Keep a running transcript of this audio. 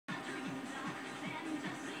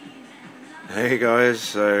Hey guys,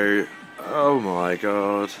 so, oh my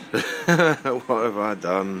god, what have I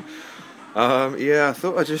done? Yeah, I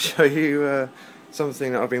thought I'd just show you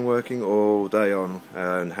something that I've been working all day on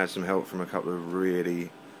and had some help from a couple of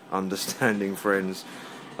really understanding friends.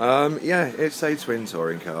 Yeah, it's a twin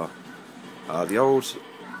touring car. The old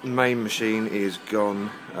main machine is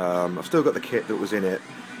gone. I've still got the kit that was in it,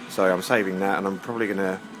 so I'm saving that, and I'm probably going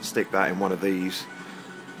to stick that in one of these.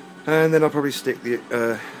 And then I'll probably stick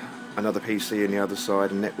the another PC in the other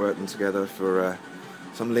side and network them together for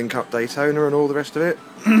some link-up Daytona and all the rest of it.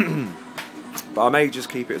 But I may just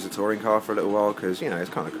keep it as a touring car for a little while because, you know, it's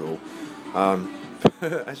kind of cool.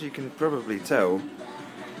 As you can probably tell,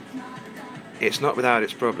 it's not without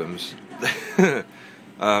its problems.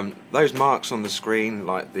 Those marks on the screen,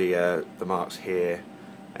 like the marks here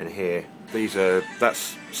and here,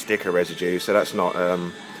 that's sticker residue, so that's not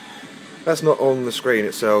on the screen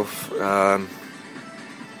itself.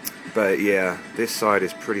 But yeah, this side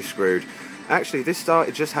is pretty screwed. Actually, this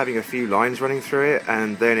started just having a few lines running through it,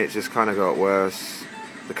 and then it just kind of got worse.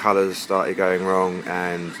 The colours started going wrong,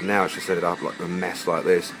 and now it's just ended up like a mess like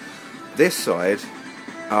this. This side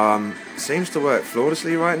seems to work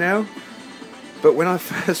flawlessly right now, but when I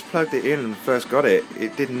first plugged it in and first got it,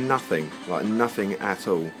 it did nothing, like nothing at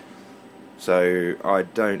all. So I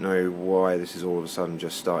don't know why this has all of a sudden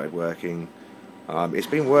just started working. It's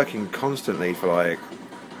been working constantly for like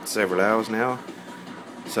several hours now,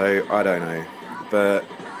 so I don't know, but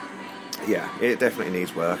yeah, it definitely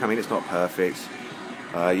needs work. I mean, it's not perfect.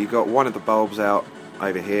 You've got one of the bulbs out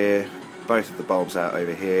over here, both of the bulbs out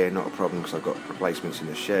over here, not a problem because I've got replacements in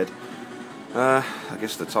the shed. I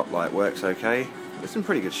guess the top light works okay. It's in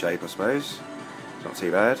pretty good shape, I suppose. It's not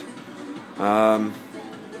too bad.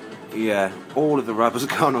 Yeah, all of the rubber's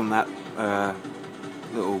gone on that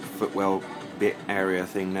little footwell bit area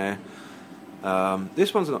thing there.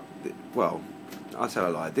 This one's not, well, I'll tell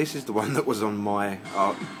a lie, this is the one that was on my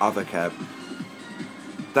other cab.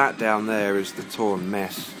 That down there is the torn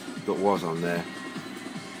mess that was on there.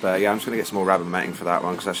 But yeah, I'm just going to get some more rubber matting for that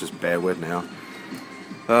one because that's just bare wood now.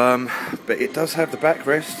 But it does have the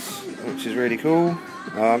backrests, which is really cool.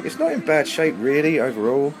 It's not in bad shape really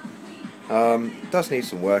overall. It does need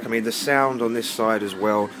some work. I mean, the sound on this side as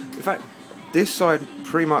well. In fact, this side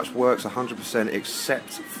pretty much works 100% except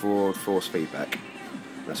for force feedback.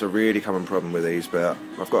 That's a really common problem with these, but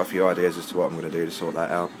I've got a few ideas as to what I'm going to do to sort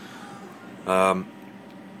that out.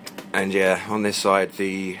 And yeah, on this side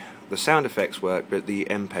the sound effects work, but the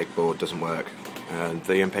MPEG board doesn't work. And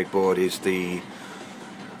the MPEG board is the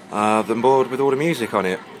board with all the music on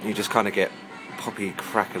it. You just kind of get poppy,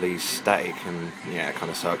 crackly static, and yeah, it kind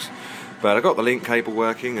of sucks. But I got the link cable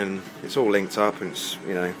working, and it's all linked up, and it's,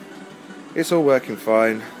 you know, it's all working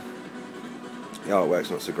fine. The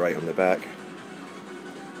artwork's not so great on the back.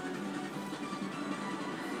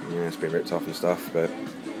 Yeah, it's been ripped off and stuff, but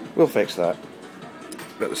we'll fix that.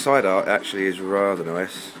 But the side art actually is rather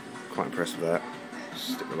nice. Quite impressed with that.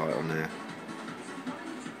 Stick the light on there.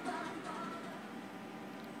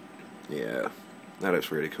 Yeah, that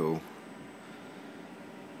looks really cool.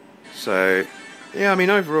 So, yeah, I mean,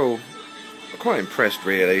 overall, I'm quite impressed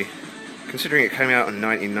really. Considering it came out in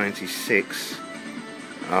 1996,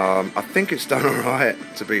 I think it's done alright,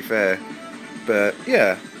 to be fair. But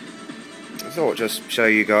yeah, I thought I'd just show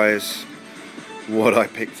you guys what I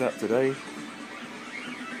picked up today.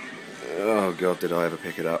 Oh god, did I ever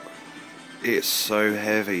pick it up. It's so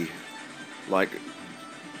heavy. Like,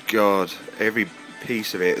 god, every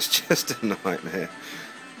piece of it is just a nightmare.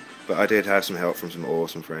 But I did have some help from some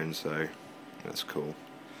awesome friends, so that's cool.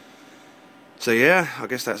 So yeah, I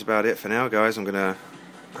guess that's about it for now, guys. I'm going to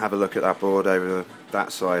have a look at that board over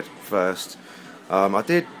that side first. I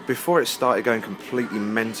did, before it started going completely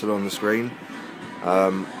mental on the screen,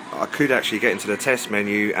 I could actually get into the test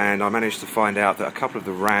menu, and I managed to find out that a couple of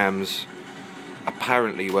the RAMs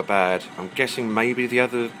apparently were bad. I'm guessing maybe the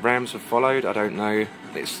other RAMs have followed, I don't know.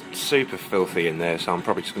 It's super filthy in there, so I'm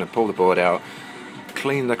probably just going to pull the board out,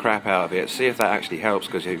 clean the crap out of it, see if that actually helps,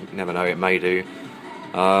 because you never know, it may do.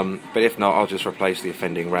 But if not, I'll just replace the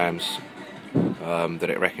offending RAMs that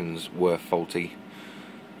it reckons were faulty.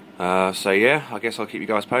 So yeah, I guess I'll keep you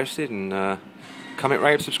guys posted, and comment,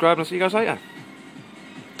 rate, subscribe, and I'll see you guys later.